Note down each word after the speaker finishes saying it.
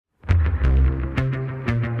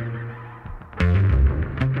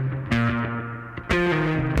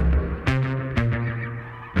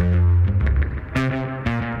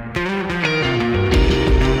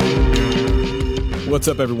What's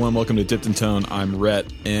up, everyone? Welcome to Dipped in Tone. I'm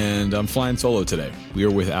Rhett, and I'm flying solo today. We are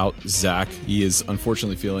without Zach. He is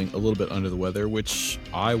unfortunately feeling a little bit under the weather, which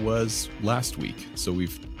I was last week, so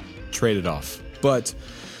we've traded off. But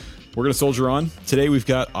we're going to soldier on. Today we've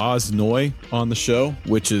got Oz Noy on the show,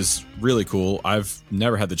 which is really cool. I've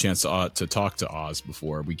never had the chance to talk to Oz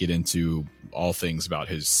before. We get into all things about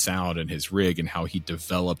his sound and his rig and how he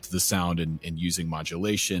developed the sound and using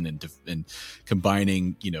modulation and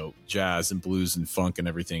combining, jazz and blues and funk and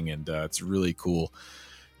everything. And it's a really cool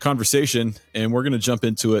conversation. And we're going to jump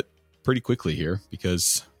into it pretty quickly here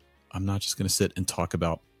because I'm not just going to sit and talk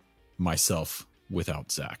about myself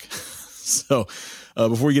without Zach. So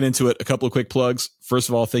before we get into it, a couple of quick plugs. First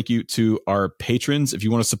of all, thank you to our patrons. If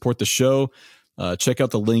you want to support the show, check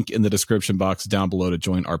out the link in the description box down below to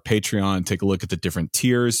join our Patreon. Take a look at the different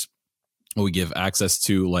tiers. We give access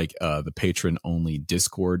to the patron-only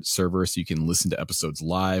Discord server, so you can listen to episodes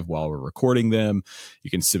live while we're recording them. You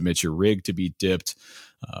can submit your rig to be dipped.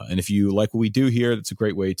 And if you like what we do here, that's a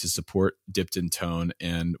great way to support Dipped in Tone.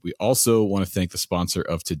 And we also want to thank the sponsor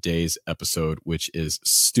of today's episode, which is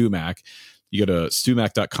StewMac. You go to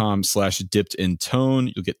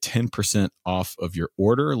stewmac.com/dippedintone. You'll get 10% off of your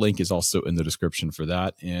order. Link is also in the description for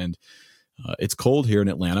that. And it's cold here in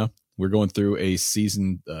Atlanta. We're going through a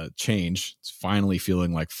season change. It's finally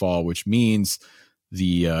feeling like fall, which means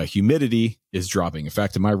the humidity is dropping. In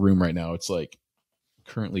fact, in my room right now, it's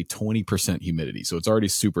currently 20% humidity. So it's already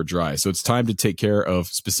super dry. So it's time to take care of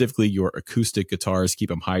specifically your acoustic guitars, keep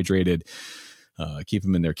them hydrated, keep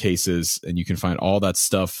them in their cases. And you can find all that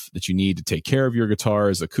stuff that you need to take care of your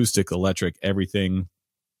guitars, acoustic, electric, everything.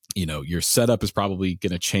 Your setup is probably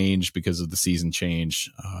going to change because of the season change.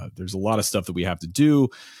 There's a lot of stuff that we have to do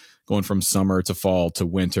going from summer to fall to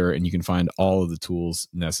winter, and you can find all of the tools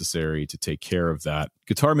necessary to take care of that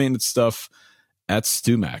guitar maintenance stuff at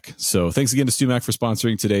StewMac. So thanks again to StewMac for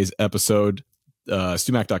sponsoring today's episode.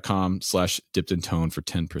 StewMac.com/dippedintone for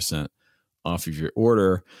 10% off of your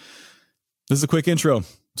order. This is a quick intro.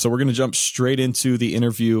 So we're going to jump straight into the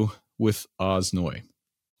interview with Oz Noy.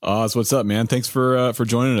 Oz, what's up, man? Thanks for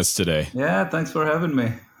joining us today. Yeah, thanks for having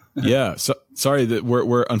me. Yeah, so sorry that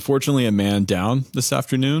we're unfortunately a man down this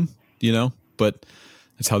afternoon, but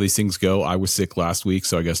that's how these things go. I was sick last week,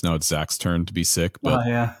 so I guess now it's Zach's turn to be sick, but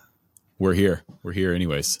yeah. We're here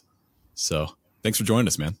anyways. So thanks for joining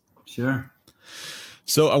us, man. Sure.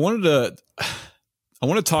 So I want to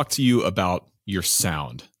talk to you about your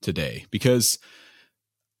sound today, because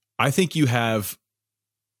I think you have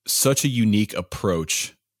such a unique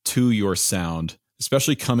approach to your sound,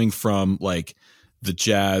 especially coming from the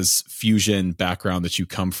jazz fusion background that you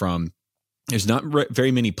come from. There's not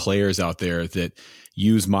very many players out there that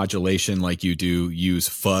use modulation like you do, use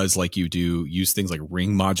fuzz like you do, use things like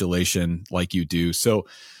ring modulation like you do. So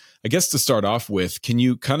I guess to start off with, can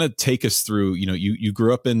you kind of take us through, you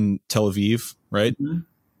grew up in Tel Aviv, right? Mm-hmm.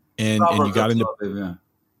 And you got into,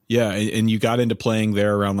 and you got into playing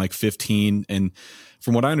there around 15. And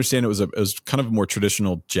from what I understand, it was kind of a more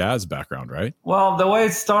traditional jazz background, right? Well, the way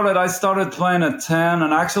it started, I started playing at 10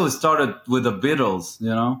 and actually started with the Beatles,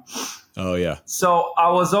 Oh, yeah. So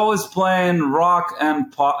I was always playing rock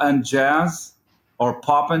and pop and jazz, or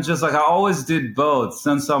pop and jazz. I always did both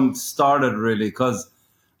since I started, really, because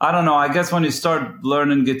I don't know. I guess when you start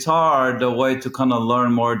learning guitar, the way to kind of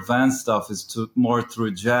learn more advanced stuff is more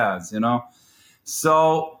through jazz,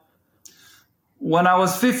 So when I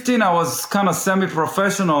was 15, I was kind of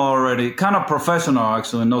semi-professional already, kind of professional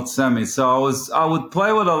actually, not semi. So I would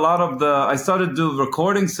play with a lot of I started to do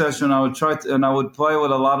recording session. I would and I would play with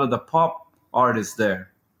a lot of the pop artists there.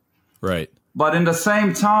 Right. But in the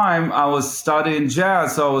same time, I was studying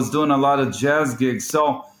jazz. So I was doing a lot of jazz gigs.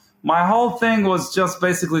 So my whole thing was just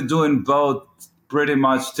basically doing both pretty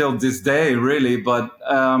much till this day, really. But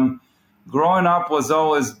growing up was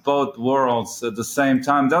always both worlds at the same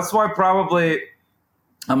time. That's why probably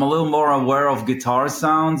I'm a little more aware of guitar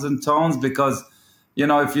sounds and tones, because,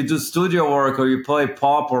 if you do studio work or you play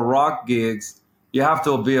pop or rock gigs, you have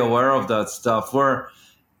to be aware of that stuff. Where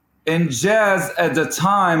in jazz, at the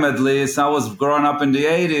time at least, I was growing up in the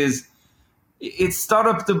 80s, it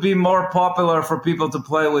started to be more popular for people to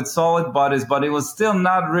play with solid bodies, but it was still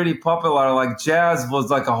not really popular. Like jazz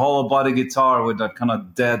was like a hollow body guitar with that kind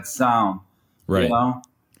of dead sound. Right.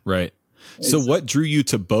 Right. So what drew you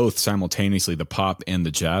to both simultaneously, the pop and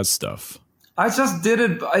the jazz stuff? I just did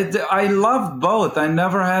it. I loved both. I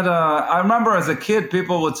never had I remember as a kid,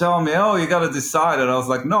 people would tell me, oh, you got to decide. And I was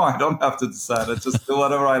like, no, I don't have to decide. I just do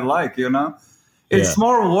whatever I like, It's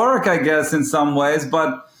more work, I guess, in some ways.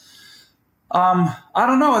 But I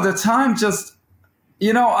don't know. At the time, just,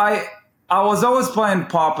 I I was always playing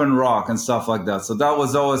pop and rock and stuff like that. So that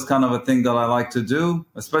was always kind of a thing that I like to do,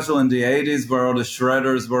 especially in the 80s where all the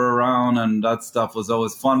shredders were around and that stuff was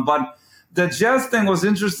always fun. But the jazz thing was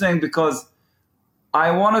interesting because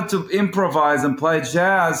I wanted to improvise and play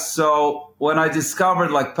jazz. So when I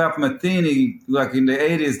discovered like Pep Metheny, like in the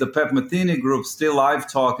 80s, the Pep Metheny group, Still Live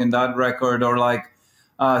Talk in that record, or like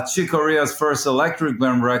Chick Corea's first Electric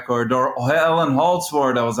Band record, or Helen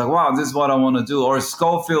Holdsworth, I was like, wow, this is what I want to do. Or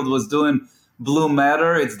Schofield was doing Blue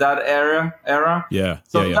Matter. It's that era. Yeah.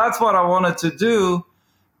 So that's what I wanted to do.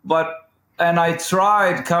 And I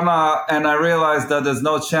tried and I realized that there's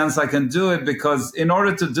no chance I can do it because in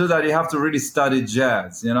order to do that, you have to really study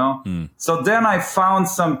jazz, you know? So then I found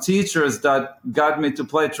some teachers that got me to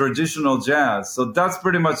play traditional jazz. So that's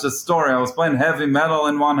pretty much the story. I was playing heavy metal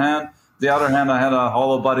in one hand. The other hand, I had a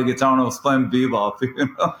hollow body guitar and I was playing bebop, you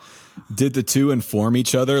know? Did the two inform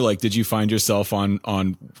each other? Like, did you find yourself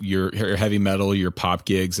on your heavy metal, your pop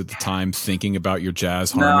gigs at the time, thinking about your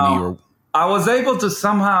jazz harmony? No. I was able to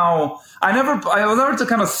somehow, I was able to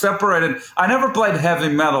kind of separate it. I never played heavy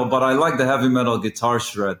metal, but I like the heavy metal guitar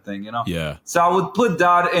shred thing, you know? Yeah. So I would put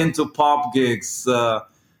that into pop gigs.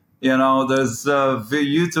 You know, there's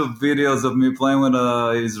YouTube videos of me playing with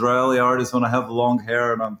an Israeli artist when I have long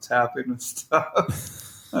hair and I'm tapping and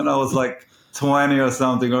stuff. And I was like 20 or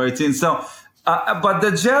something, or 18. So, but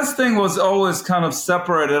the jazz thing was always kind of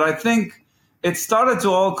separated. I think it started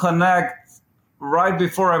to all connect right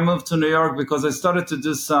before I moved to New York because I started to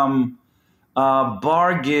do some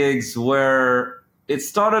bar gigs where it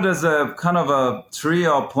started as a kind of a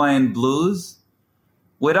trio playing blues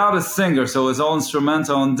without a singer. So it was all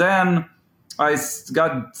instrumental. And then I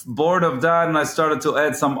got bored of that and I started to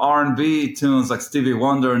add some R&B tunes like Stevie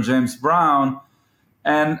Wonder and James Brown.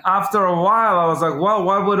 And after a while, I was like, well,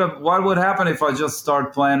 what would happen if I just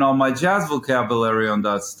start playing all my jazz vocabulary on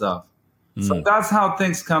that stuff? So that's how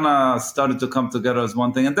things kind of started to come together as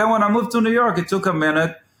one thing. And then when I moved to New York, it took a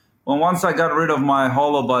minute. Once I got rid of my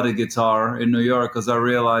hollow body guitar in New York, because I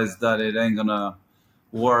realized that it ain't gonna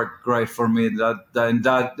work great for me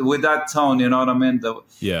that with that tone, you know what I mean?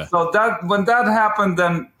 Yeah. So when that happened,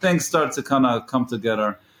 then things start to kind of come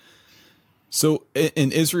together. So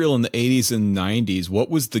in Israel in the 80s and 90s, what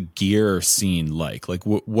was the gear scene like? Like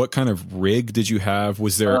what kind of rig did you have?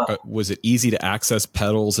 Was there was it easy to access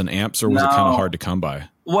pedals and amps, or was it kind of hard to come by?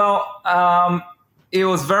 Well, it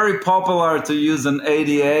was very popular to use an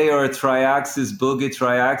ADA or a Triaxis, Boogie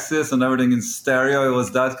Triaxis, and everything in stereo. It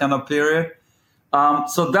was that kind of period.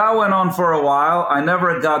 So that went on for a while. I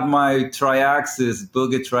never got my Triaxis,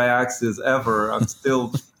 Boogie Triaxis ever. I'm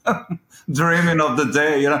still dreaming of the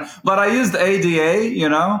day, you know. But I used ADA, you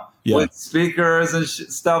know, with speakers and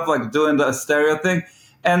stuff, like doing the stereo thing.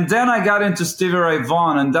 And then I got into Stevie Ray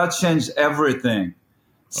Vaughan, and that changed everything.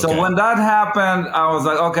 So when that happened, I was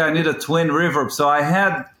like, okay, I need a twin reverb. So I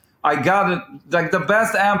got it, like the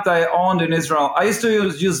best amp that I owned in Israel. I used to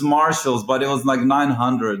use Marshalls, but it was like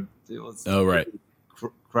 900. It was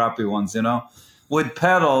crappy ones, you know, with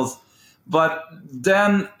pedals. But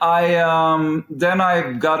then I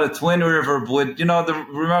got a twin reverb with, you know,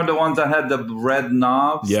 remember the ones that had the red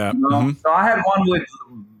knobs? Yeah. You know? So I had one with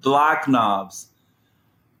black knobs.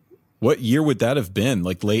 What year would that have been?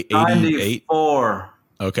 Like late 88? 94.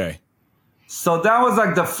 Okay. So that was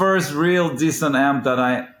like the first real decent amp that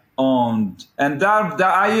I owned. And that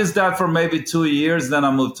I used that for maybe 2 years. Then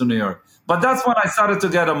I moved to New York. But that's when I started to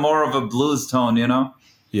get a more of a blues tone, you know?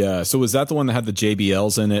 Yeah. So was that the one that had the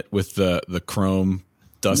JBLs in it with the chrome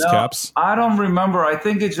dust caps? I don't remember. I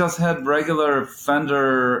think it just had regular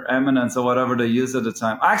Fender Eminence or whatever they used at the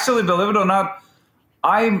time. Actually, believe it or not,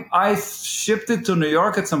 I shipped it to New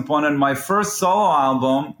York at some point, and my first solo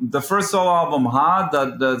album, Hot,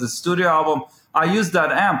 the studio album, I used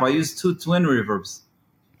that amp. I used 2 twin reverbs.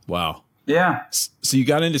 Wow. Yeah. So you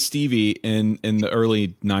got into Stevie in the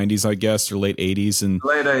early 90s, I guess, or late 80s. And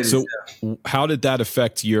late 80s, so how did that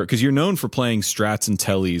affect because you're known for playing Strats and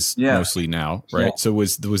Tellys mostly now, right? Yeah. So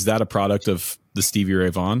was that a product of the Stevie Ray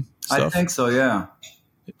Vaughan stuff? I think so, yeah.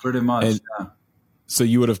 Pretty much, yeah. So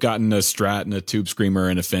you would have gotten a Strat and a Tube Screamer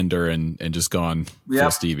and a Fender and just gone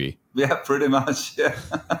full Stevie. Yeah, pretty much, yeah.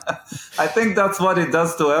 I think that's what it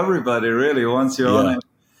does to everybody, really, once you're on it.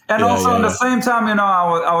 And also at the same time, you know,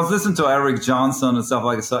 I was listening to Eric Johnson and stuff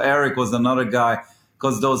like that. So Eric was another guy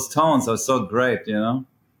because those tones are so great, you know?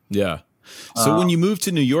 Yeah. So when you moved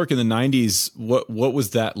to New York in the 90s, what was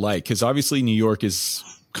that like? Because obviously New York is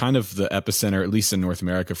kind of the epicenter, at least in North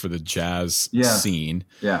America, for the jazz scene.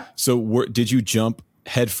 Yeah. So did you jump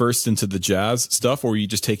headfirst into the jazz stuff, or were you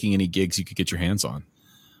just taking any gigs you could get your hands on?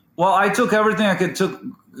 Well, I took everything I could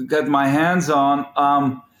get my hands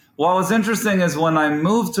on. what was interesting is when I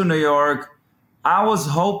moved to New York, I was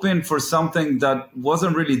hoping for something that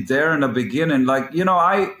wasn't really there in the beginning. Like,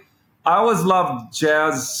 I always loved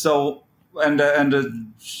jazz. So, like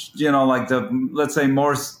let's say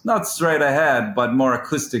more, not straight ahead, but more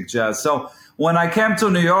acoustic jazz. So when I came to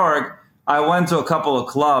New York, I went to a couple of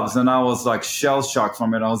clubs and I was like shell shocked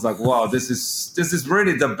from it. I was like, wow, this is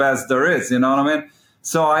really the best there is. You know what I mean?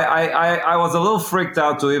 So I was a little freaked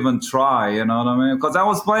out to even try, you know what I mean? Because I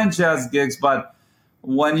was playing jazz gigs, but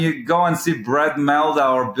when you go and see Brett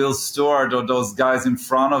Meldau or Bill Stewart or those guys in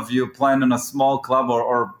front of you playing in a small club,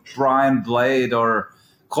 or Brian Blade or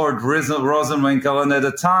Kurt Rosenwinkel, and at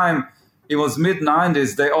the time, it was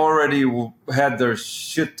mid-90s, they already had their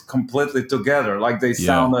shit completely together. Like they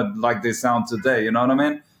sounded like they sound today, you know what I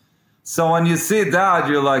mean? So when you see that,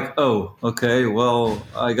 you're like, oh, okay, well,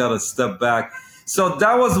 I got to step back. So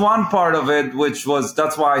that was one part of it,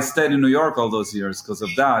 that's why I stayed in New York all those years, because of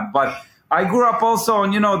that. But I grew up also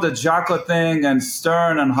on, the Jocko thing and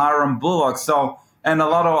Stern and Hiram Bullock. So, and a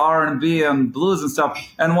lot of R&B and blues and stuff.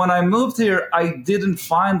 And when I moved here, I didn't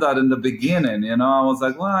find that in the beginning. I was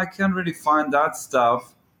like, well, I can't really find that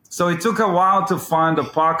stuff. So it took a while to find the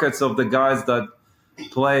pockets of the guys that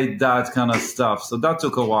played that kind of stuff. So that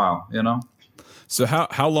took a while, So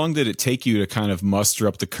how long did it take you to kind of muster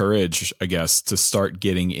up the courage, I guess, to start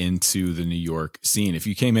getting into the New York scene? If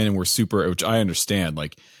you came in and were super, which I understand,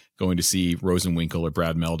 like going to see Rosenwinkel or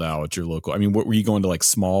Brad Meldau at your local, I mean, what were you going to, like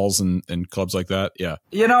Smalls and clubs like that? Yeah.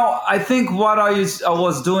 I think what I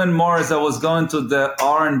was doing more is I was going to the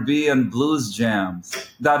R&B and blues jams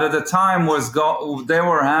that at the time they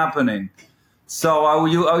were happening. So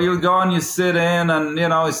you go and you sit in and,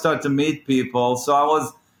 you start to meet people. So I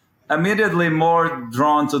was immediately more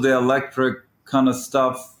drawn to the electric kind of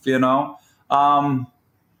stuff,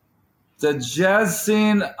 The jazz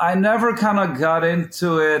scene, I never kind of got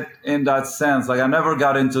into it in that sense. Like I never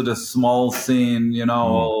got into the small scene,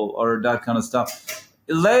 or that kind of stuff.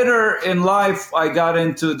 Later in life, I got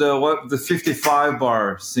into the 55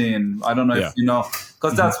 bar scene. I don't know if you know,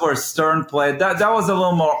 because that's where Stern played. That was a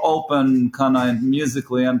little more open kind of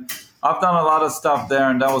musically, and I've done a lot of stuff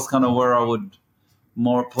there, and that was kind of where I would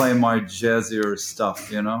more play my jazzier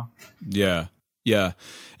stuff, Yeah. Yeah.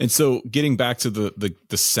 And so getting back to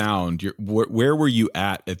the sound, where were you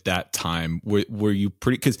at that time? Were you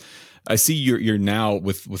pretty, because I see you're now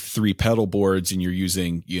with 3 pedal boards and you're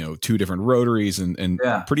using, 2 different rotaries and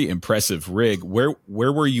pretty impressive rig. Where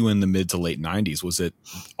were you in the mid to late 90s? Was it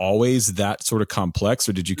always that sort of complex,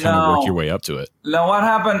 or did you kind of work your way up to it? No, what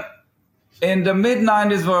happened in the mid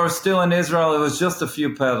 90s when we were still in Israel, it was just a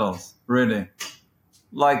few pedals, really.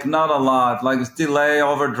 Like not a lot, like delay,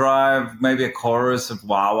 overdrive, maybe a chorus of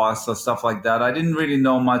wah-wahs or stuff like that. I didn't really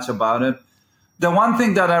know much about it. The one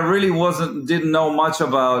thing that I really didn't know much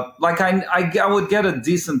about, like I would get a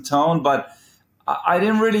decent tone, but I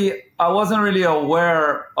wasn't really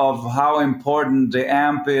aware of how important the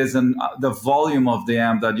amp is and the volume of the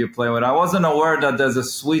amp that you play with. I wasn't aware that there's a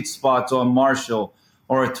sweet spot to a Marshall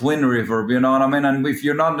or a twin reverb, you know what I mean? And if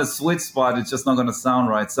you're not in the sweet spot, it's just not going to sound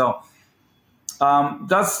right. So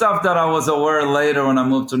that's stuff that I was aware later when I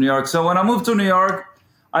moved to New York. So when I moved to New York,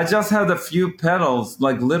 I just had a few pedals,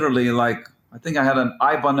 like literally, like I think I had an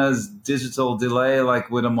Ibanez digital delay, like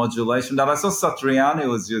with a modulation that I saw Satriani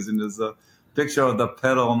was using. There's a picture of the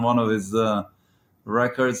pedal on one of his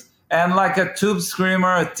records. And like a Tube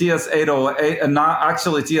Screamer, a TS-808, and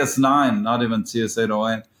actually TS-9, not even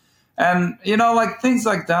TS-808. And, like things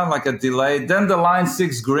like that, like a delay. Then the Line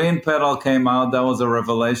 6 green pedal came out. That was a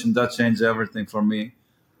revelation. That changed everything for me.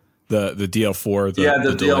 The DL4. The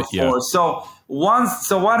DL4. Yeah.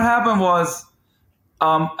 So what happened was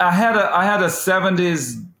I had a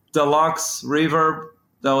 70s deluxe reverb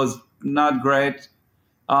that was not great.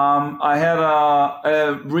 I had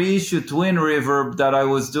a reissue twin reverb that I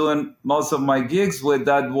was doing most of my gigs with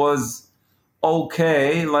that was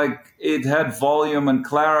okay, like it had volume and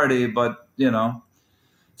clarity, but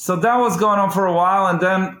so that was going on for a while. And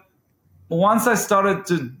then once I started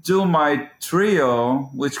to do my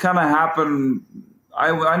trio, which kind of happened,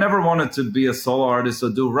 I never wanted to be a solo artist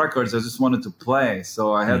or do records. I just wanted to play.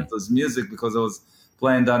 So I had this music because I was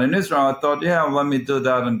playing that in Israel. I thought, let me do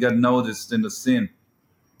that and get noticed in the scene.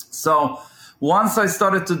 So once I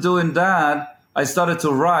started to doing that, I started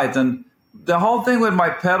to write, and the whole thing with my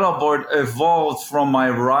pedal board evolved from my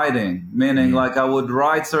writing, meaning like I would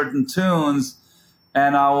write certain tunes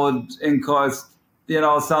and I would,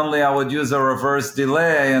 suddenly I would use a reverse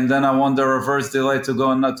delay, and then I want the reverse delay to go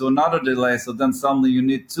to another delay. So then suddenly you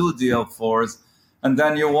need 2 DL4s, and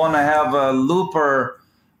then you want to have a looper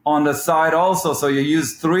on the side also. So you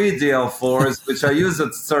use 3 DL4s, which I use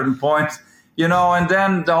at certain points, and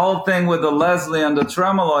then the whole thing with the Leslie and the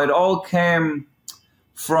tremolo, it all came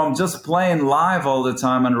from just playing live all the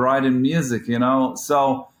time and writing music,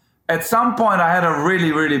 So at some point I had a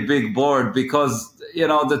really, really big board because,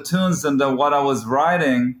 the tunes and what I was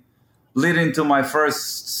writing leading to my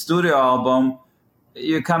first studio album,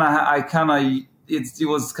 it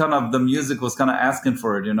was kind of, the music was kind of asking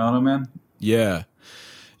for it, you know what I mean? Yeah.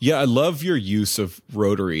 Yeah, I love your use of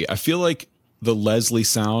rotary. I feel like the Leslie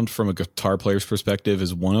sound from a guitar player's perspective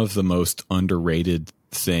is one of the most underrated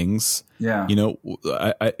things. Yeah.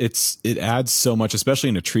 It adds so much, especially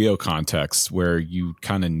in a trio context where you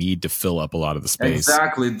kind of need to fill up a lot of the space.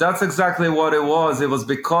 Exactly. That's exactly what it was. It was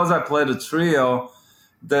because I played a trio,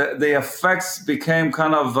 the effects became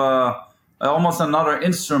kind of almost another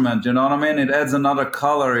instrument, you know what I mean? It adds another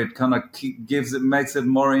color. It kind of makes it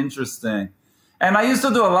more interesting. And I used to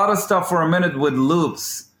do a lot of stuff for a minute with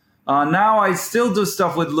loops. Now I still do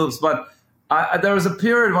stuff with loops, but there was a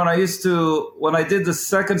period when when I did the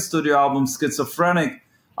second studio album, Schizophrenic,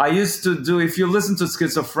 I used to do, if you listen to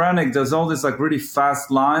Schizophrenic, there's all these like really fast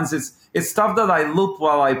lines. It's stuff that I loop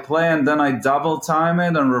while I play and then I double time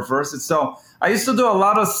it and reverse it. So I used to do a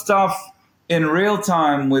lot of stuff in real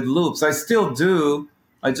time with loops. I still do.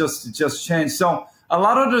 It just changed. So a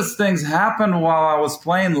lot of those things happened while I was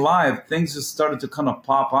playing live. Things just started to kind of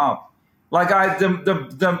pop up. Like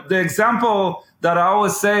the example that I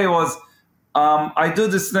always say was, I do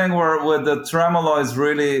this thing where the tremolo is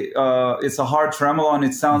really, it's a hard tremolo and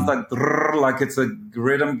it sounds like it's a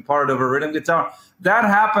rhythm part of a rhythm guitar. That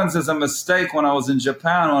happens as a mistake when I was in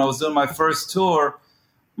Japan, when I was doing my first tour.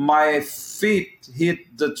 My feet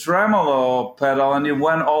hit the tremolo pedal and it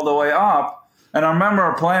went all the way up. And I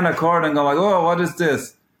remember playing a chord and go like, oh, what is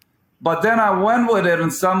this? But then I went with it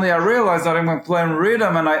and suddenly I realized that I'm playing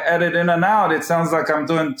rhythm and I edit in and out. It sounds like I'm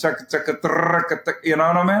doing you know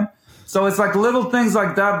what I mean? So it's like little things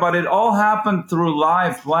like that, but it all happened through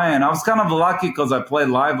live playing. I was kind of lucky because I played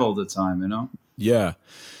live all the time, Yeah.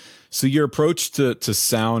 So your approach to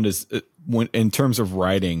sound is in terms of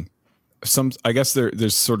writing, I guess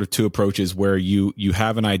there's sort of two approaches where you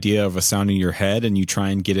have an idea of a sound in your head and you try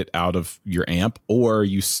and get it out of your amp, or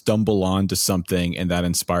you stumble onto something and that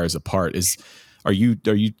inspires a part. Are you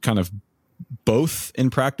kind of both in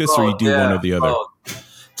practice, or you do one or the other?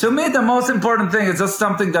 To me, the most important thing is just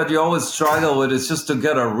something that you always struggle with is just to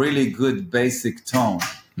get a really good basic tone.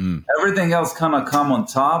 Everything else kind of come on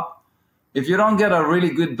top. If you don't get a really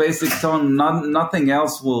good basic tone, nothing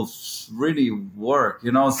else will really work,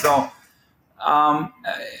 So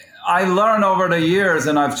I learned over the years,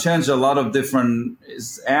 and I've changed a lot of different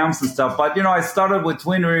amps and stuff. But I started with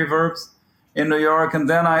twin reverbs in New York, and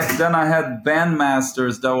then I had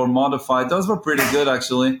Bandmasters that were modified. Those were pretty good,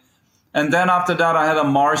 actually. And then after that, I had a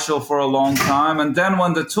Marshall for a long time. And then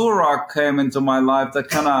when the Turok came into my life, that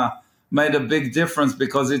kind of made a big difference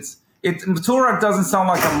because Turok doesn't sound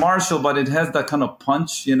like a Marshall, but it has that kind of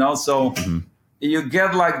punch, So you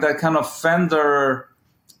get like that kind of Fender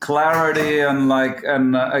clarity and like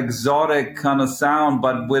an exotic kind of sound,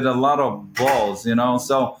 but with a lot of balls,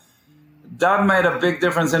 So that made a big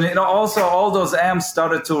difference. And also all those amps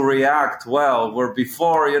started to react well, where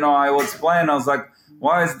before, I was playing, I was like,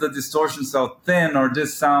 why is the distortion so thin, or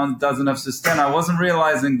this sound doesn't have sustain? I wasn't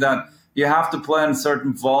realizing that you have to play in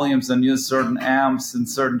certain volumes and use certain amps and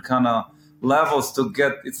certain kind of levels to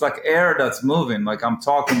get, it's like air that's moving. Like I'm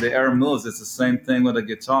talking, the air moves. It's the same thing with a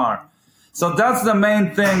guitar. So that's the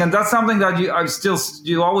main thing. And that's something that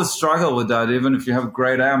you always struggle with that. Even if you have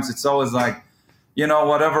great amps, it's always like,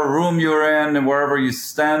 whatever room you're in and wherever you're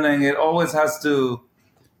standing, it always has to,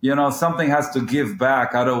 something has to give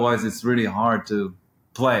back. Otherwise it's really hard to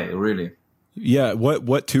play, really. Yeah.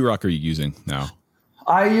 What Turok are you using now?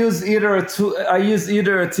 I use either a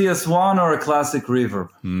TS1 or a classic reverb.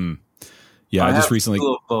 Yeah, I just recently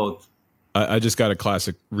both. I just got a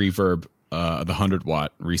classic reverb, the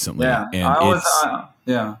 100-watt recently,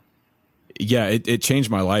 it changed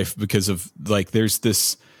my life because of like there's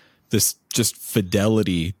this just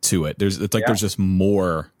fidelity to it. There's just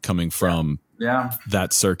more coming from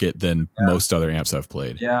that circuit than most other amps I've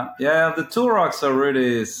played. The Turoks are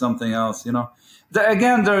really something else,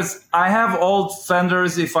 Again, I have old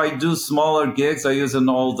Fenders. If I do smaller gigs, I use an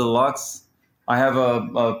old Deluxe. I have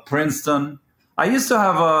a Princeton. I used to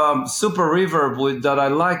have a Super Reverb that I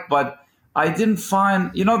like, but I didn't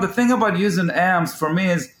find, the thing about using amps for me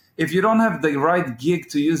is if you don't have the right gig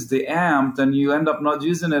to use the amp, then you end up not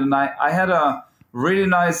using it. And I had a really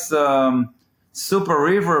nice super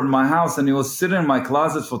reverb in my house, and it was sitting in my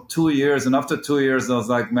closet for 2 years. And after 2 years, I was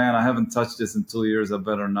like, man, I haven't touched this in 2 years. I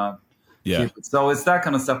better not keep it. So it's that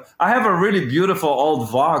kind of stuff. I have a really beautiful old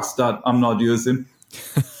Vox that I'm not using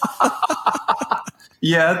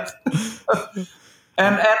yet.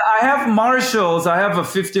 And I have Marshalls. I have a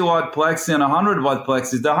 50-watt Plexi and a 100-watt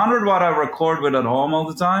Plexi. The 100-watt I record with at home all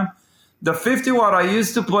the time. The 50-watt I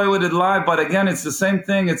used to play with it live, but again, it's the same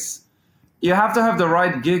thing. You have to have the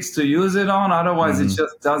right gigs to use it on. Otherwise, it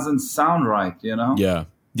just doesn't sound right, you know? Yeah.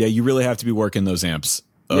 Yeah, you really have to be working those amps.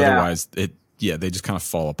 Otherwise, they just kind of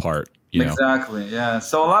fall apart, you know? Exactly, yeah.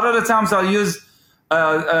 So a lot of the times I'll use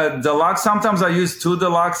deluxe. Sometimes I use 2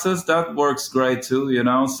 deluxes. That works great too, you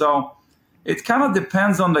know? So it kind of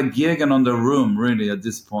depends on the gig and on the room, really, at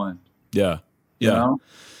this point. Yeah, yeah. You know?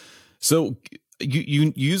 So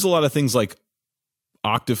you use a lot of things like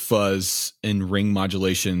octave fuzz and ring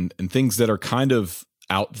modulation and things that are kind of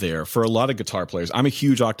out there for a lot of guitar players. I'm a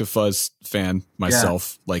huge octave fuzz fan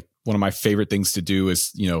myself. Yeah. Like one of my favorite things to do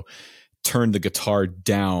is, turn the guitar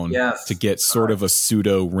down to get sort of a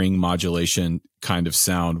pseudo ring modulation kind of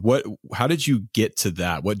sound. How did you get to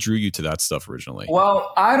that? What drew you to that stuff originally?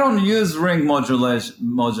 Well, I don't use ring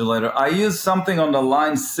modulator. I use something on the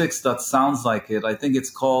line 6 that sounds like it. I think it's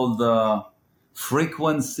called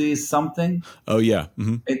frequency something. Oh yeah.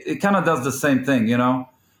 Mm-hmm. It kind of does the same thing, you know.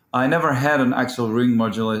 I never had an actual ring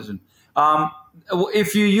modulation.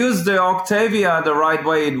 If you use the Octavia the right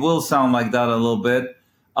way, it will sound like that a little bit.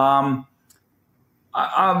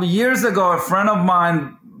 Years ago, a friend of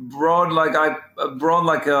mine brought like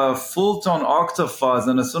a full tone octave fuzz,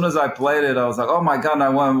 and as soon as I played it, I was like, oh my god! And I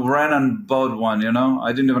ran and bought one. You know,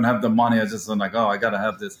 I didn't even have the money. I just was like, oh, I gotta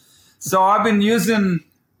have this. So I've been using.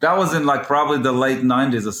 That was in like probably the late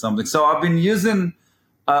 90s or something. So I've been using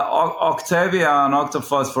Octavia and octave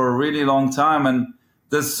fuzz for a really long time, and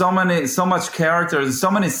there's so much character, there's so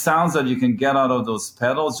many sounds that you can get out of those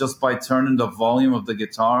pedals just by turning the volume of the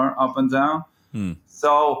guitar up and down.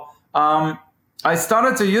 So I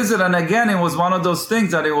started to use it, and again, it was one of those things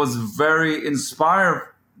that it was very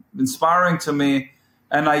inspiring to me,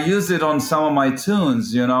 and I use it on some of my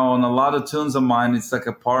tunes, you know, on a lot of tunes of mine. It's like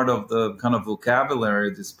a part of the kind of vocabulary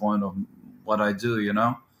at this point of what I do, you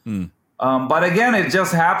know. But again, it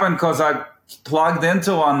just happened because I plugged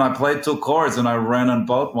into one, I played 2 chords, and I ran and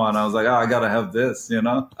bought one. I was like, oh, I gotta have this, you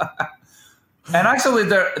know. And actually,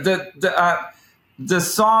 the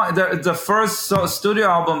song, the first studio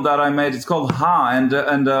album that I made, it's called Ha, and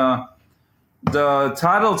the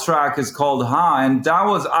title track is called Ha, and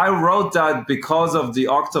I wrote that because of the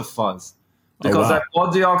octave fuzz, because I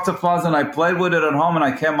bought the octave fuzz and I played with it at home, and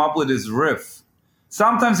I came up with this riff.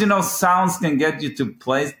 Sometimes, you know, sounds can get you to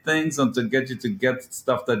play things and to get you to get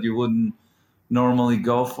stuff that you wouldn't normally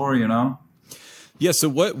go for, you know? Yeah. So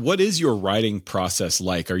what is your writing process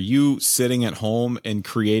like? Are you sitting at home and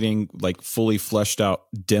creating like fully fleshed out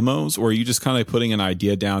demos, or are you just kind of putting an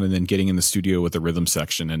idea down and then getting in the studio with the rhythm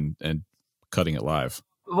section and cutting it live?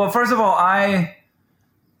 Well, first of all, I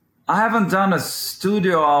haven't done a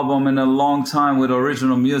studio album in a long time with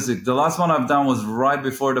original music. The last one I've done was right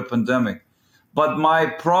before the pandemic. But my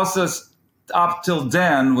process up till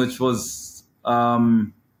then, which was for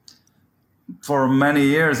many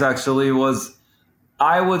years actually, was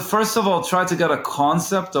I would first of all try to get a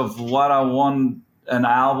concept of what I want an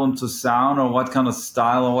album to sound, or what kind of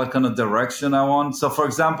style or what kind of direction I want. So for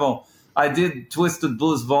example, I did Twisted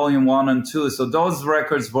Blues Volume 1 and 2. So those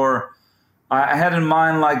records I had in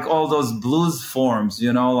mind like all those blues forms,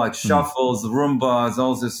 you know, like shuffles, rumbas,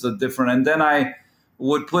 all this different. And then I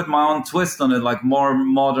would put my own twist on it, like more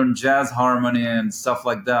modern jazz harmony and stuff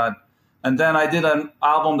like that. And then I did an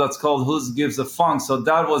album that's called Who's Gives a Funk. So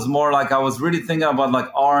that was more like I was really thinking about like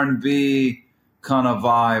R&B kind of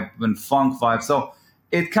vibe and funk vibe. So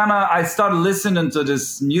I started listening to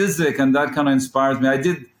this music, and that kind of inspires me.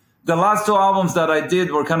 The last 2 albums that I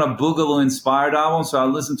did were kind of Boogaloo inspired albums. So I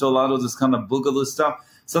listened to a lot of this kind of Boogaloo stuff.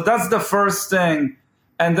 So that's the first thing.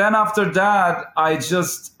 And then after that, I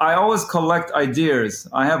always collect ideas.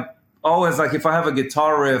 I have always, like, if I have a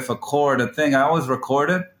guitar riff, a chord, a thing, I always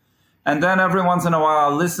record it. And then every once in a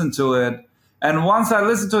while, I'll listen to it. And once I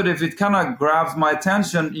listen to it, if it kind of grabs my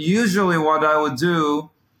attention, usually what I would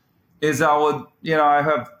do is I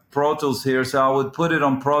have Pro Tools here, so I would put it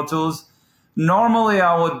on Pro Tools. Normally,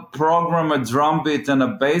 I would program a drum beat and a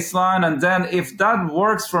bass line. And then if that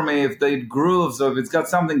works for me, if it grooves or if it's got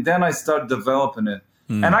something, then I start developing it.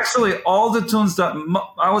 And actually, all the tunes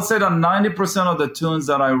I would say that 90% of the tunes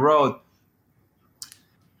that I wrote,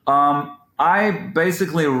 I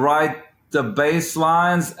basically write the bass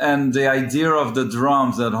lines and the idea of the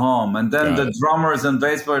drums at home. And then the drummers and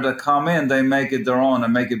bass players that come in, they make it their own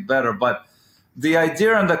and make it better. But the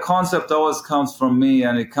idea and the concept always comes from me,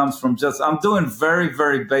 and it comes from just, I'm doing very,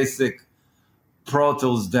 very basic Pro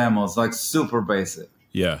Tools demos, like super basic.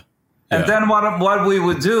 Yeah. And then what we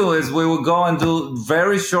would do is we would go and do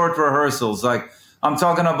very short rehearsals. Like I'm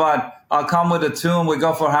talking about, I'll come with a tune, we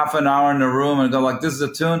go for half an hour in the room and go like, this is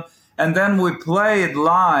a tune. And then we play it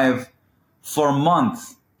live for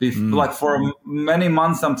months, like for many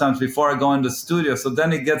months sometimes before I go in the studio. So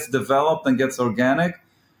then it gets developed and gets organic.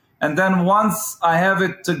 And then once I have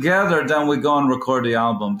it together, then we go and record the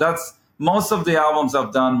album. That's most of the albums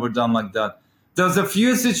I've done were done like that. There's a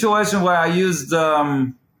few situations where I used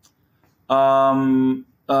guys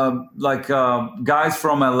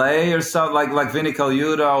from LA or something, like Vinny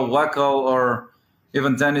Colaiuta, Weckl, or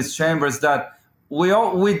even Dennis Chambers, that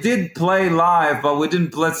we did play live, but we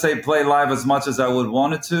didn't, let's say, play live as much as I would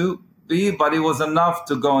want it to be, but it was enough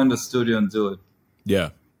to go in the studio and do it.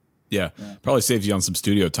 Yeah. Probably saves you on some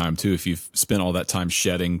studio time too if you've spent all that time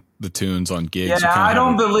shedding the tunes on gigs. Yeah, I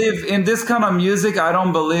don't believe in this kind of music. I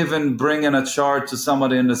don't believe in bringing a chart to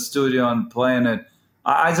somebody in the studio and playing it.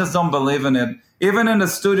 I just don't believe in it. Even in the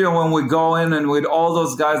studio, when we go in and with all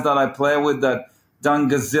those guys that I play with that done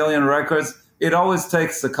gazillion records, it always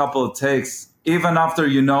takes a couple of takes, even after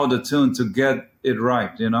you know the tune, to get it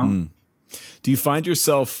right, you know? Do you find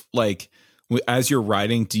yourself, like, as you're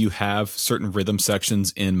writing, do you have certain rhythm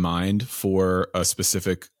sections in mind for a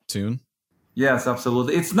specific tune? Yes,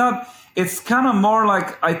 absolutely. It's kind of more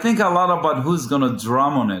like, I think a lot about who's going to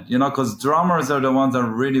drum on it, you know, because drummers are the ones that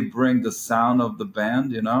really bring the sound of the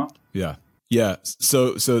band, you know? Yeah.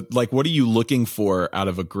 So like, what are you looking for out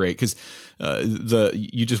of a great, because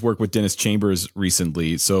you just worked with Dennis Chambers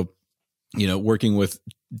recently. So, you know, working with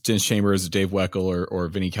Dennis Chambers, Dave Weckl, or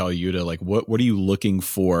Vinny Colaiuta, like what are you looking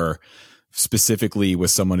for specifically with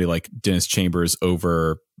somebody like Dennis Chambers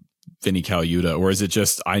over Vinny Colaiuta? Or is it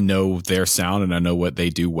just, I know their sound and I know what they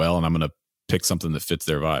do well, and I'm going to pick something that fits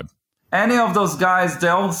their vibe? Any of those guys, they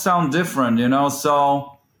all sound different, you know?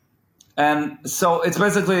 So it's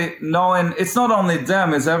basically knowing, it's not only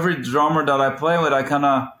them, it's every drummer that I play with. I kind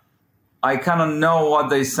of know what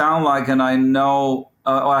they sound like, and I know,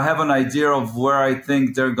 I have an idea of where I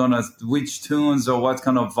think they're going to, which tunes or what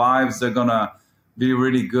kind of vibes they're going to be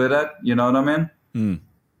really good at. You know what I mean?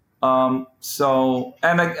 So,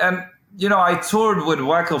 and you know, I toured with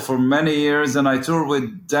Weckl for many years, and I toured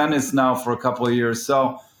with Dennis now for a couple of years.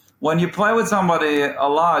 So when you play with somebody a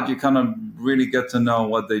lot, you kind of really get to know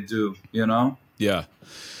what they do, you know? Yeah.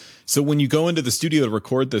 So when you go into the studio to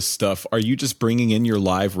record this stuff, are you just bringing in your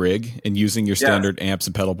live rig and using your standard amps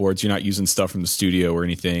and pedal boards? You're not using stuff from the studio or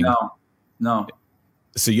anything? No.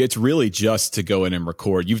 So it's really just to go in and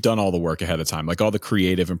record. You've done all the work ahead of time. Like all the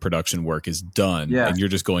creative and production work is done, and you're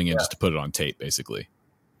just going in just to put it on tape, basically.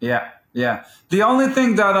 Yeah. The only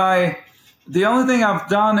thing I've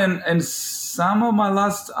done in some of my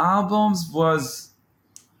last albums was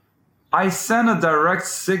I sent a direct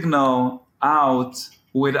signal out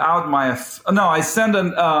without I send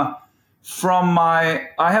I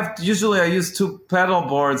use two pedal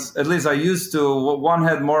boards. At least I used to. One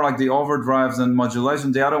had more like the overdrives and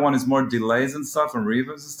modulation. The other one is more delays and stuff and reverbs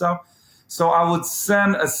and stuff. So I would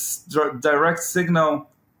send a direct signal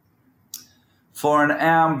for an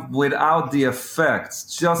amp without the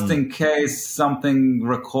effects, just in case something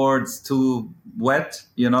records too wet.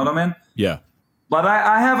 You know what I mean? Yeah. But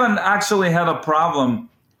I haven't actually had a problem.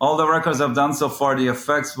 All the records I've done so far, the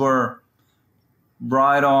effects were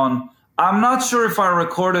right on. I'm not sure if I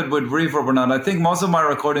recorded with reverb or not. I think most of my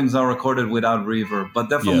recordings are recorded without reverb, but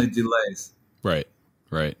definitely delays. Right.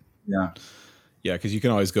 Yeah, because you can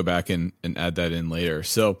always go back and add that in later.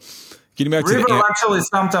 So getting back to reverb actually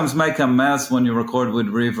sometimes make a mess when you record with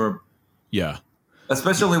reverb. Yeah.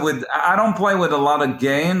 Especially I don't play with a lot of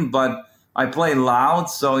gain, but I play loud,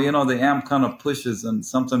 so, you know, the amp kind of pushes, and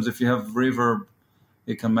sometimes if you have reverb,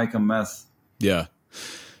 it can make a mess. Yeah.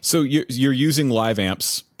 So you're using live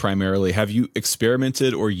amps primarily. Have you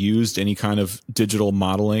experimented or used any kind of digital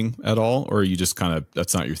modeling at all, or are you just kind of,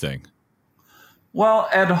 that's not your thing? Well,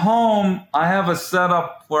 at home, I have a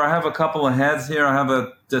setup where I have a couple of heads here. I have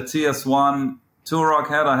the TS1 Turok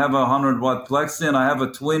head. I have a 100-watt Plexi, and I have a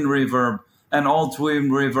twin reverb, an all twin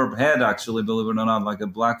reverb head, actually, believe it or not, like a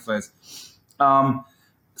Blackface.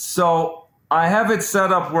 So I have it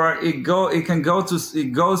set up where it goes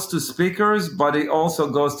to speakers, but it also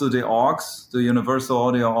goes to the aux, the Universal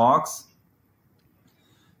Audio aux.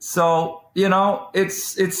 So, you know, it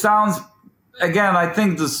sounds, again, I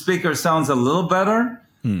think the speaker sounds a little better,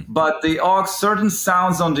 But the aux, certain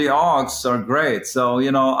sounds on the aux are great. So,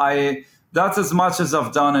 that's as much as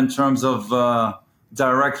I've done in terms of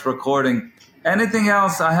direct recording. Anything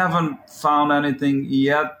else, I haven't found anything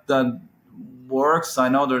yet that works. I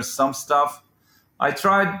know there's some stuff. I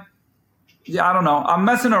tried, I don't know. I'm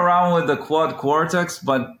messing around with the Quad Cortex,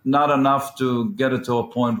 but not enough to get it to a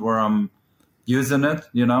point where I'm using it,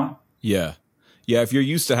 Yeah. Yeah, if you're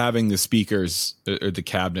used to having the speakers or the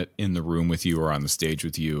cabinet in the room with you or on the stage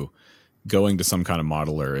with you, going to some kind of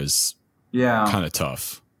modeler is kind of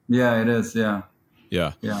tough. Yeah, it is. Yeah.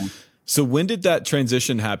 Yeah. Yeah. So when did that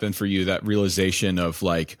transition happen for you, that realization of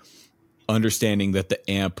like understanding that the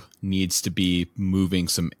amp needs to be moving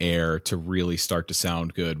some air to really start to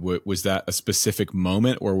sound good? Was that a specific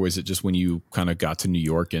moment, or was it just when you kind of got to New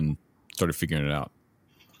York and started figuring it out?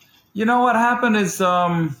 What happened is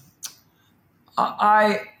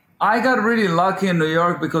I got really lucky in New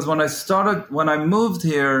York because when I moved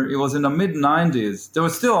here, it was in the mid 90s. There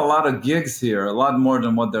was still a lot of gigs here, a lot more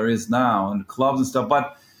than what there is now, and clubs and stuff.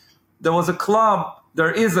 But there is a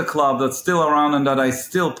club that's still around and that I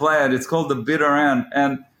still play at. It's called the Bitter End.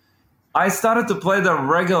 And I started to play there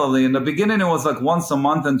regularly. In the beginning, it was like once a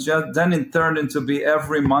month, and then it turned into be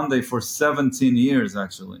every Monday for 17 years,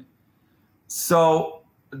 actually. So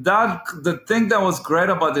the thing that was great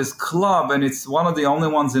about this club, and it's one of the only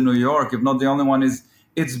ones in New York, if not the only one, is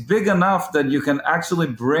it's big enough that you can actually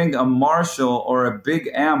bring a Marshall or a big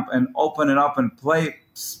amp and open it up and play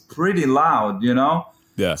pretty loud,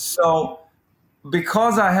 Yeah. So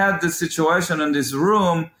because I had this situation in this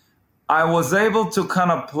room, I was able to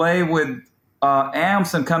kind of play with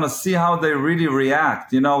amps and kind of see how they really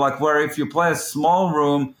react, like where if you play a small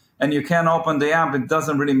room and you can't open the amp, it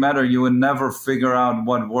doesn't really matter. You would never figure out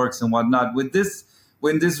what works and what not. With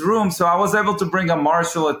this room, so I was able to bring a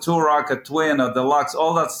Marshall, a Turok, a Twin, a Deluxe,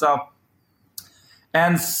 all that stuff.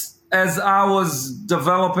 And as I was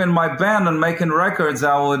developing my band and making records,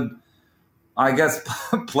 I would, I guess,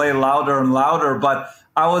 play louder and louder. But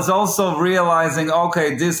I was also realizing,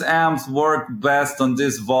 okay, these amps work best on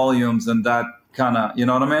these volumes and that kind of, you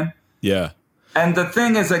know what I mean? Yeah. And the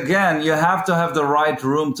thing is, again, you have to have the right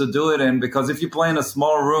room to do it in, because if you play in a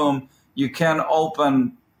small room, you can't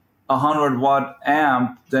open a 100-watt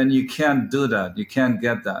amp, then you can't do that. You can't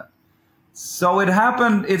get that. So it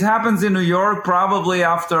happens in New York probably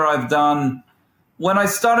after when I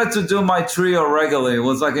started to do my trio regularly, it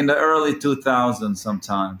was like in the early 2000s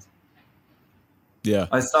sometimes. Yeah.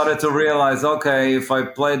 I started to realize, okay, if I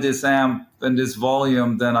play this amp in this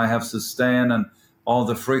volume, then I have sustain and all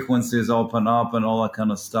the frequencies open up and all that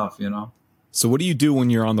kind of stuff, So what do you do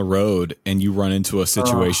when you're on the road and you run into a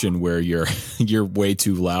situation where you're way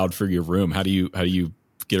too loud for your room? How do you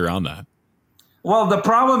get around that? Well, the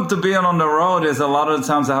problem to being on the road is a lot of the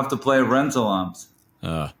times I have to play rental amps.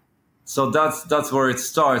 So that's where it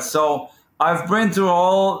starts. So I've been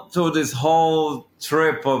through this whole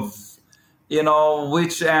trip of,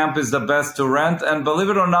 which amp is the best to rent. And believe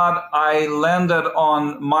it or not, I landed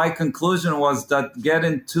on my conclusion was that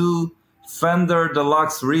getting 2 Fender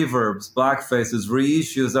Deluxe reverbs, black faces,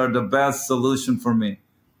 reissues are the best solution for me.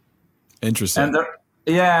 Interesting.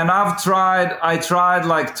 And I tried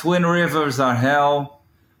like twin reverbs are hell.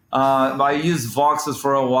 I used Voxes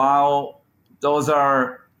for a while.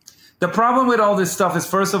 The problem with all this stuff is,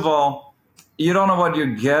 first of all, you don't know what you're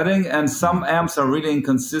getting, and some amps are really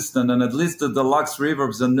inconsistent, and at least the Deluxe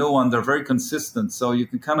reverbs, the new one, they're very consistent, so you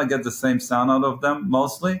can kind of get the same sound out of them,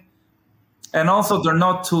 mostly. And also, they're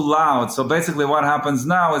not too loud, so basically what happens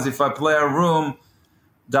now is if I play a room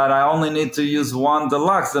that I only need to use one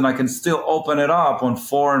Deluxe, then I can still open it up on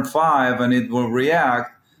 4 and 5, and it will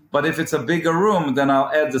react. But if it's a bigger room, then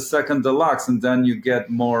I'll add the second Deluxe, and then you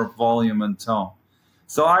get more volume and tone.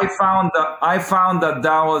 So I found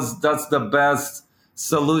that's the best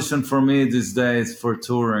solution for me these days for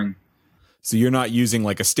touring. So you're not using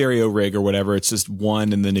like a stereo rig or whatever. It's just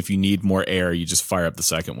one, and then if you need more air, you just fire up the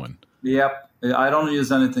second one. Yep. I don't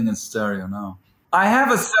use anything in stereo, no. I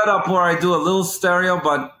have a setup where I do a little stereo,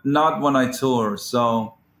 but not when I tour.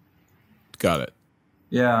 So, got it.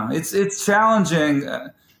 Yeah, it's challenging.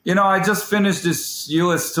 I just finished this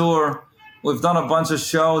U.S. tour. We've done a bunch of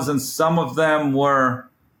shows, and some of them were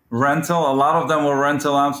rental. A lot of them were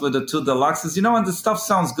rental amps with the 2 Deluxes. And the stuff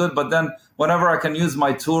sounds good, but then whenever I can use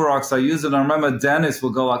my Turoks, I use it. I remember Dennis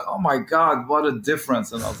would go like, "Oh my God, what a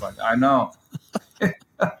difference!" And I was like, "I know."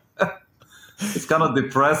 It's kind of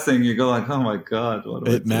depressing. You go like, "Oh my God, what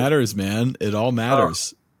do I do?" Matters, man. It all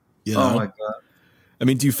matters. Oh my God. I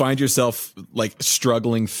mean, do you find yourself like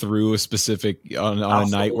struggling through a specific on a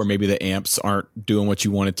night where maybe the amps aren't doing what you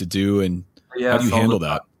want it to do, and how do you handle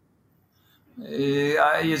that?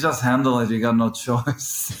 You just handle it. You got no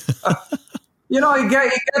choice.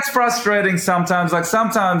 It gets frustrating sometimes. Like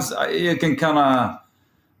sometimes you can kind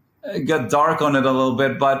of get dark on it a little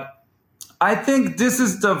bit, but I think this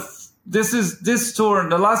tour.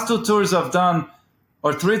 The last two tours I've done,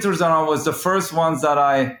 or three tours I was the first ones that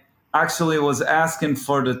I actually was asking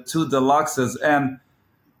for the two deluxes. And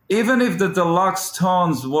even if the deluxe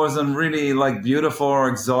tones wasn't really like beautiful or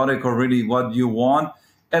exotic or really what you want,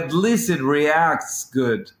 at least it reacts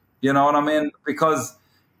good. You know what I mean? Because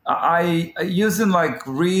I using like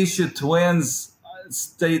reissued twins,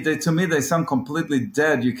 they to me they sound completely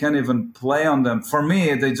dead. You can't even play on them. For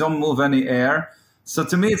me, they don't move any air. So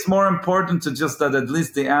to me, it's more important to just that at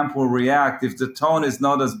least the amp will react. If the tone is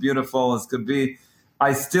not as beautiful as could be,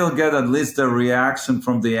 I still get at least a reaction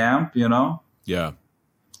from the amp, Yeah.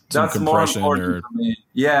 That's more important to me.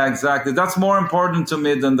 Yeah, exactly. That's more important to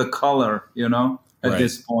me than the color, at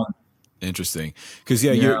this point. Interesting. Because,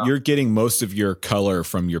 you're getting most of your color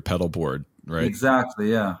from your pedal board, right?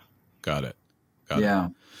 Exactly, yeah. Got it. Yeah.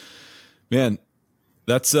 Man,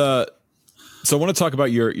 that's so I want to talk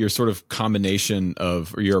about your sort of combination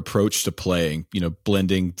of, or your approach to playing,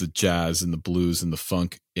 blending the jazz and the blues and the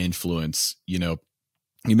funk influence.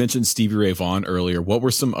 You mentioned Stevie Ray Vaughan earlier. What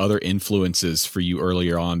were some other influences for you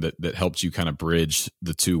earlier on that helped you kind of bridge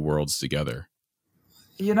the two worlds together?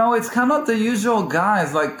 It's kind of the usual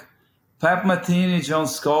guys like Pat Metheny, John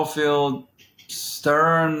Scofield,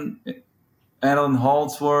 Stern, Alan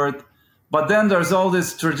Holdsworth. But then there's all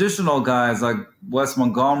these traditional guys like Wes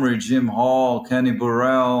Montgomery, Jim Hall, Kenny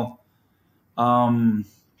Burrell, and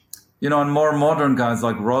more modern guys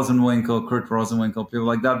like Rosenwinkel, Kurt Rosenwinkel, people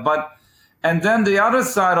like that. And then the other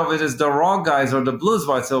side of it is the rock guys or the blues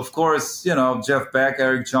guys. So, of course, Jeff Beck,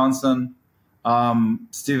 Eric Johnson,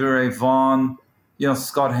 Stevie Ray Vaughan,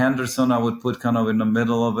 Scott Henderson, I would put kind of in the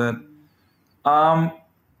middle of it.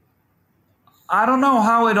 I don't know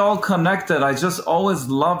how it all connected. I just always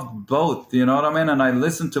loved both, you know what I mean? And I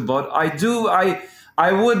listened to both. I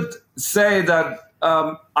would say that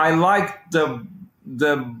I like the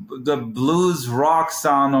blues rock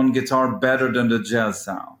sound on guitar better than the jazz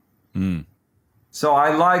sound. Mm. So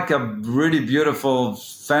I like a really beautiful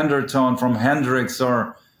Fender tone from Hendrix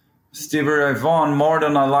or Stevie Ray Vaughan more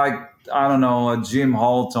than I like, I don't know, a Jim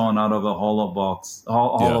Hall tone out of a hollow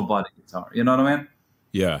body guitar. You know what I mean?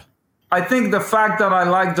 Yeah. I think the fact that I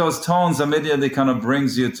like those tones immediately kind of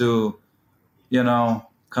brings you to,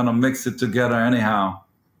 kind of mix it together anyhow.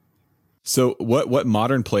 So what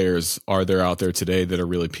modern players are there out there today that are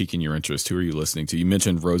really piquing your interest? Who are you listening to? You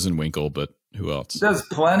mentioned Rosenwinkel, but who else? There's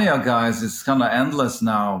plenty of guys. It's kind of endless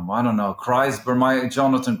now. I don't know.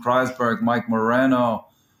 Jonathan Kreisberg, Mike Moreno,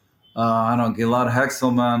 Gilad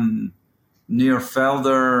Hexelman, Nir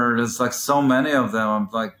Felder. There's like so many of them. I'm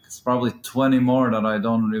like, it's probably 20 more that I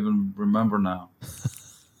don't even remember now.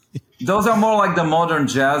 Those are more like the modern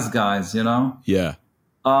jazz guys, Yeah.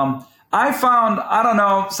 I found, I don't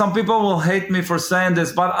know, some people will hate me for saying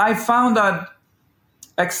this, but I found that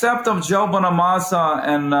except of Joe Bonamassa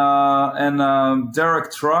and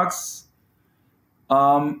Derek Trucks,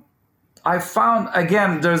 I found,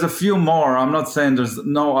 again, there's a few more. I'm not saying there's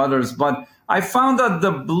no others, but I found that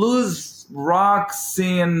the blues rock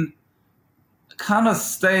scene kind of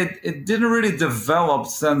stayed, it didn't really develop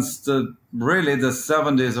since the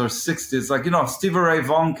 70s or 60s. Like, Stevie Ray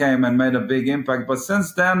Vaughan came and made a big impact. But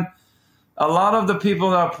since then, a lot of the people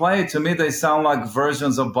that play, to me, they sound like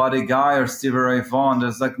versions of Buddy Guy or Stevie Ray Vaughan.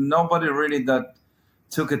 There's like nobody really that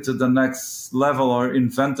took it to the next level or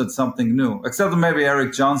invented something new, except maybe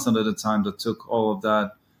Eric Johnson at the time that took all of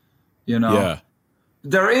that, Yeah.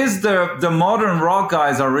 There is the modern rock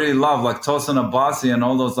guys I really love, like Tosin Abasi and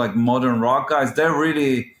all those like modern rock guys. They're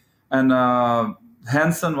really, and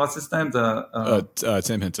Henson, what's his name?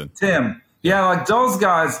 Tim Henson. Tim. Yeah, like those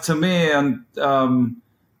guys to me, and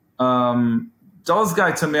those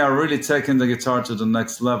guys to me are really taking the guitar to the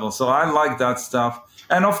next level. So I like that stuff.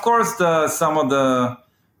 And of course, some of the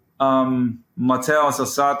Matteo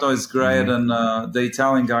Sasato is great, and the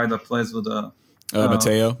Italian guy that plays with the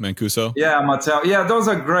Matteo Mancuso. Yeah, Matteo. Yeah, those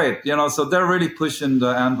are great. So they're really pushing the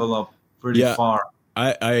envelope pretty far.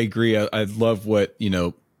 I agree. I love what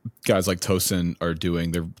guys like Tosin are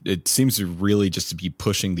doing. It seems to really just to be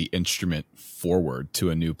pushing the instrument forward to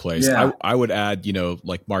a new place. Yeah. I would add,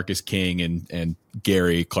 like Marcus King and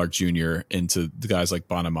Gary Clark Jr. into the guys like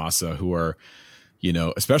Bonamassa, who are,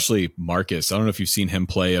 especially Marcus. I don't know if you've seen him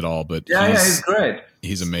play at all, but he's great.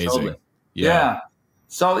 He's amazing. Totally. Yeah.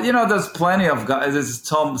 So, there's plenty of guys. There's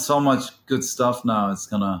so much good stuff now. It's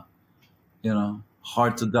gonna,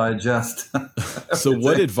 hard to digest. So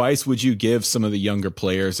what advice would you give some of the younger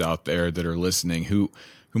players out there that are listening who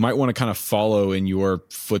might want to kind of follow in your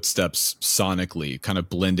footsteps sonically, kind of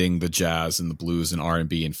blending the jazz and the blues and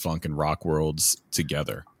R&B and funk and rock worlds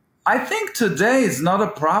together? I think today is not a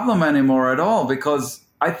problem anymore at all, because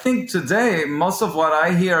I think today most of what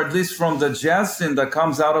I hear, at least from the jazz scene that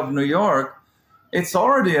comes out of New York, it's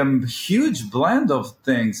already a huge blend of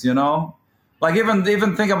things, you know? Like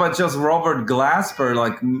even think about just Robert Glasper,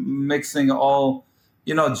 like mixing all,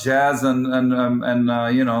 you know, jazz and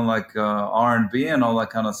you know, like R&B and all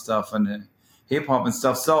that kind of stuff, and hip hop and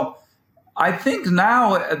stuff. So I think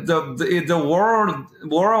now the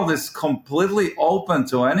world is completely open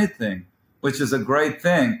to anything, which is a great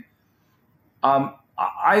thing.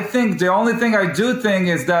 I think the only thing I do think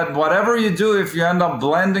is that whatever you do, if you end up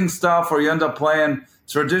blending stuff or you end up playing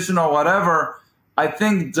traditional whatever, I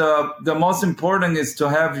think the most important is to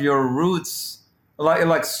have your roots,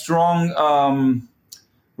 like strong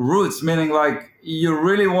roots, meaning like you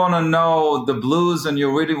really want to know the blues and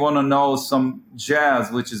you really want to know some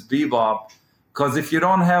jazz, which is bebop. Because if you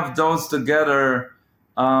don't have those together,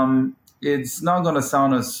 it's not going to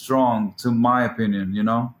sound as strong, to my opinion, you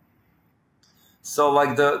know? So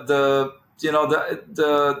like the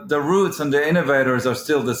roots and the innovators are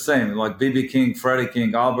still the same, like B.B. King, Freddie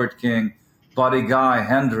King, Albert King, Buddy Guy,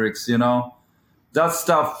 Hendrix, you know? That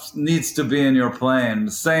stuff needs to be in your playing.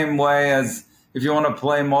 The same way as if you want to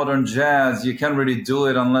play modern jazz, you can't really do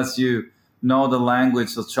it unless you know the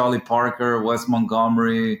language of Charlie Parker, Wes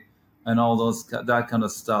Montgomery, and all that kind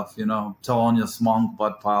of stuff, you know? Thelonious Monk,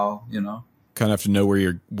 Bud Powell, you know? Kind of have to know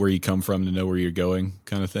where you come from to know where you're going,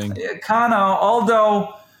 kind of thing. Yeah, kind of.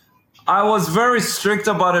 Although I was very strict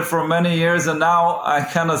about it for many years, and now I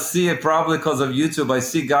kind of see it probably because of YouTube. I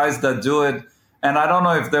see guys that do it, and I don't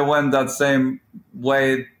know if they went that same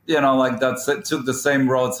way, you know, like that took the same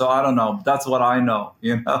road. So I don't know. That's what I know,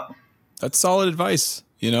 you know. That's solid advice,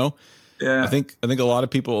 you know. Yeah. I think a lot of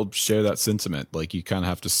people share that sentiment. Like you kind of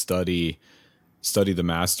have to study the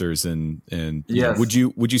masters and yes.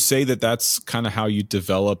 Know, would you say that that's kind of how you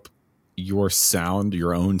develop your sound,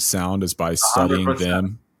 your own sound, is by studying 100%.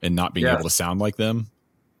 Them and not being able to sound like them?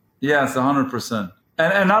 Yes, 100%.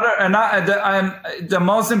 And the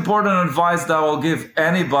most important advice that I will give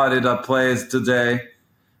anybody that plays today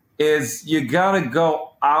is you gotta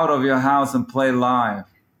go out of your house and play live.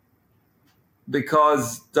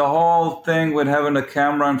 Because the whole thing with having a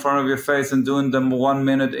camera in front of your face and doing the 1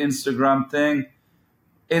 minute Instagram thing,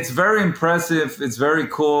 it's very impressive. It's very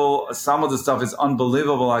cool. Some of the stuff is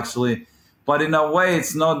unbelievable, actually. But in a way,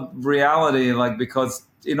 it's not reality. Like, because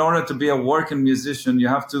in order to be a working musician, you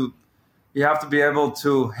have to be able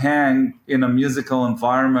to hang in a musical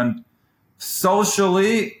environment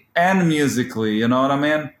socially and musically. You know what I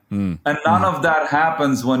mean? And none of that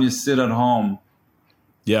happens when you sit at home.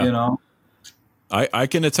 Yeah. You know? I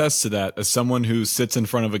can attest to that as someone who sits in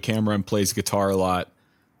front of a camera and plays guitar a lot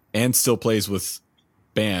and still plays with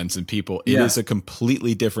bands and people. It is a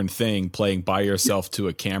completely different thing playing by yourself to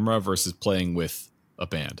a camera versus playing with a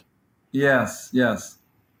band. Yes.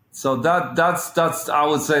 So that's I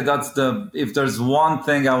would say that's if there's one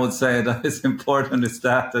thing I would say that is important, is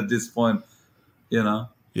that at this point, you know?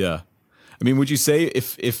 Yeah. I mean, would you say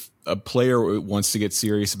if a player wants to get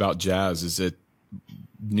serious about jazz, is it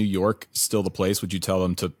New York still the place? Would you tell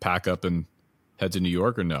them to pack up and head to New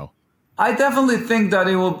York, or no? I definitely think that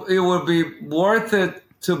it would be worth it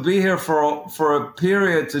to be here for a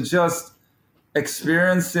period to just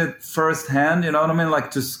experience it firsthand. You know what I mean?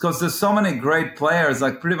 Like, because there's so many great players,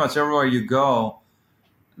 like pretty much everywhere you go,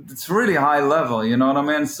 it's really high level. You know what I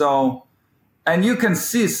mean? So, and you can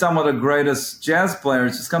see some of the greatest jazz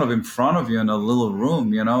players just kind of in front of you in a little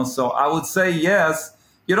room. You know, so I would say yes.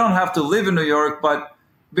 You don't have to live in New York, but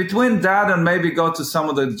between that and maybe go to some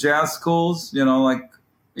of the jazz schools, you know, like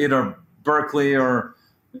either Berkeley or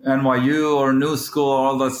NYU or New School,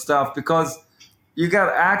 all that stuff, because you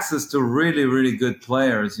got access to really, really good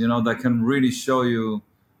players, you know, that can really show you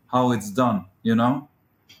how it's done, you know?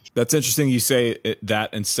 That's interesting you say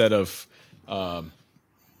that instead of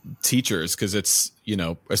teachers, because it's, you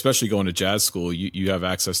know, especially going to jazz school, you have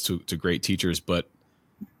access to great teachers, but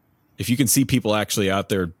if you can see people actually out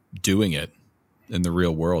there doing it in the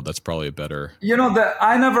real world, that's probably a better. You know, that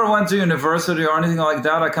I never went to university or anything like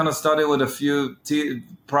that. I kind of studied with a few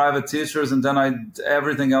private teachers, and then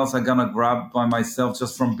everything else I kind of grabbed by myself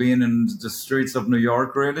just from being in the streets of New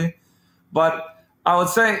York, really. But I would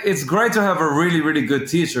say it's great to have a really, really good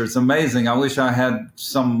teacher. It's amazing. I wish I had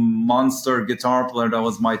some monster guitar player that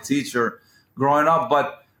was my teacher growing up.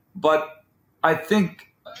 But I think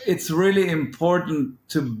it's really important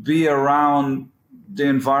to be around the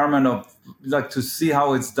environment of like to see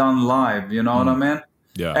how it's done live. You know what I mean?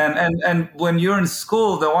 Yeah. And when you're in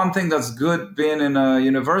school, the one thing that's good being in a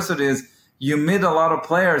university is you meet a lot of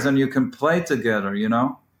players and you can play together, you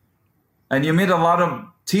know? And you meet a lot of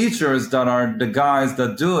teachers that are the guys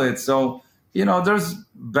that do it. So, you know, there's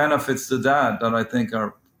benefits to that I think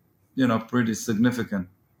are, you know, pretty significant.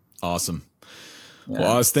 Awesome. Yeah.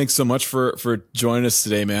 Well, Oz, thanks so much for joining us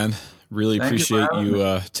today, man. Really appreciate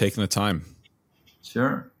you taking the time.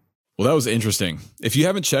 Sure. Well, that was interesting. If you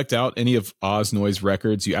haven't checked out any of Oz Noise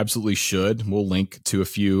records, you absolutely should. We'll link to a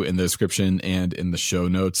few in the description and in the show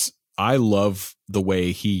notes. I love the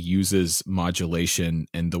way he uses modulation,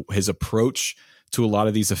 and his approach to a lot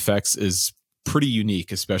of these effects is pretty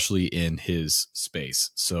unique, especially in his space.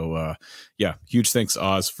 So, yeah, huge thanks,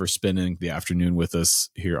 Oz, for spending the afternoon with us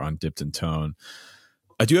here on Dipped in Tone.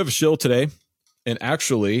 I do have a shill today, and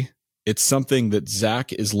actually, it's something that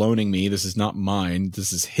Zach is loaning me. This is not mine.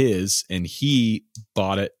 This is his, and he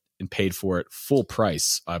bought it and paid for it full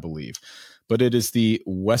price, I believe. But it is the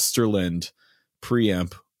Westerland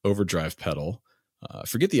preamp overdrive pedal. I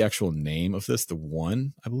forget the actual name of this. The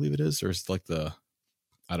One, I believe it is, or it's like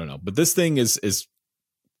I don't know. But this thing is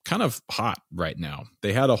kind of hot right now.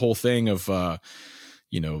 They had a whole thing of,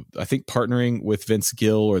 you know, I think partnering with Vince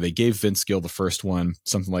Gill, or they gave Vince Gill the first one,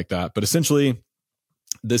 something like that. But essentially,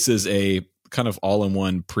 this is a kind of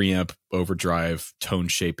all-in-one preamp overdrive tone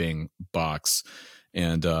shaping box.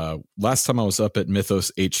 And last time I was up at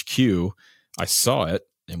Mythos HQ, I saw it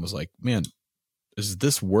and was like, man, is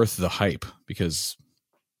this worth the hype? Because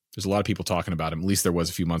there's a lot of people talking about him. At least there was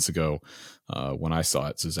a few months ago when I saw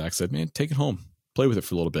it. So Zach said, man, take it home, play with it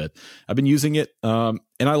for a little bit. I've been using it and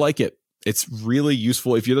I like it. It's really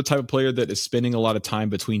useful if you're the type of player that is spending a lot of time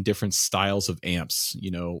between different styles of amps.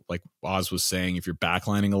 You know, like Oz was saying, if you're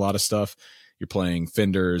backlining a lot of stuff, you're playing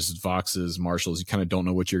Fenders, Voxes, Marshalls, you kind of don't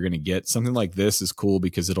know what you're going to get. Something like this is cool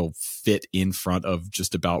because it'll fit in front of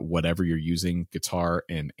just about whatever you're using, guitar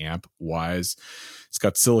and amp wise. It's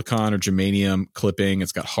got silicon or germanium clipping.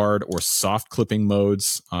 It's got hard or soft clipping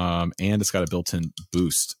modes. And it's got a built-in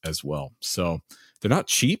boost as well. So they're not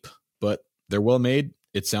cheap, but they're well made.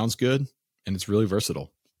 It sounds good, and it's really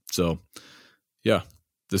versatile. So, yeah,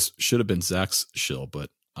 this should have been Zach's shill, but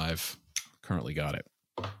I've currently got it.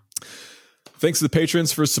 Thanks to the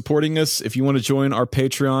patrons for supporting us. If you want to join our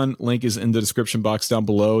Patreon, link is in the description box down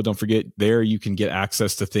below. Don't forget, there you can get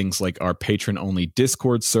access to things like our patron-only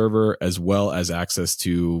Discord server, as well as access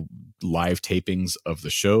to live tapings of the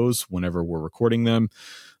shows whenever we're recording them.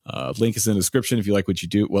 Link is in the description. If you like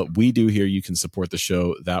what we do here, you can support the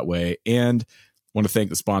show that way. And want to thank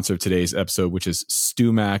the sponsor of today's episode, which is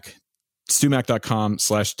StewMac.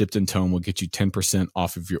 StewMac.com/dippedintone will get you 10%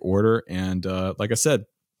 off of your order. And like I said,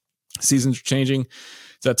 seasons are changing.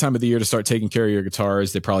 It's that time of the year to start taking care of your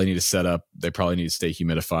guitars. They probably need to set up. They probably need to stay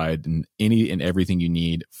humidified. And any and everything you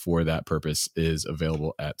need for that purpose is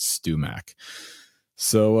available at StewMac.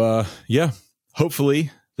 So, yeah,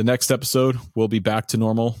 hopefully the next episode we'll be back to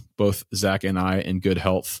normal, both Zach and I, in good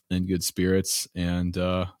health and good spirits. And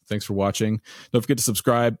thanks for watching. Don't forget to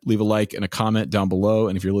subscribe, leave a like and a comment down below.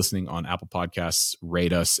 And if you're listening on Apple Podcasts,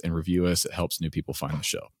 rate us and review us. It helps new people find the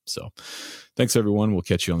show. So thanks, everyone. We'll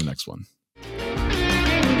catch you on the next one.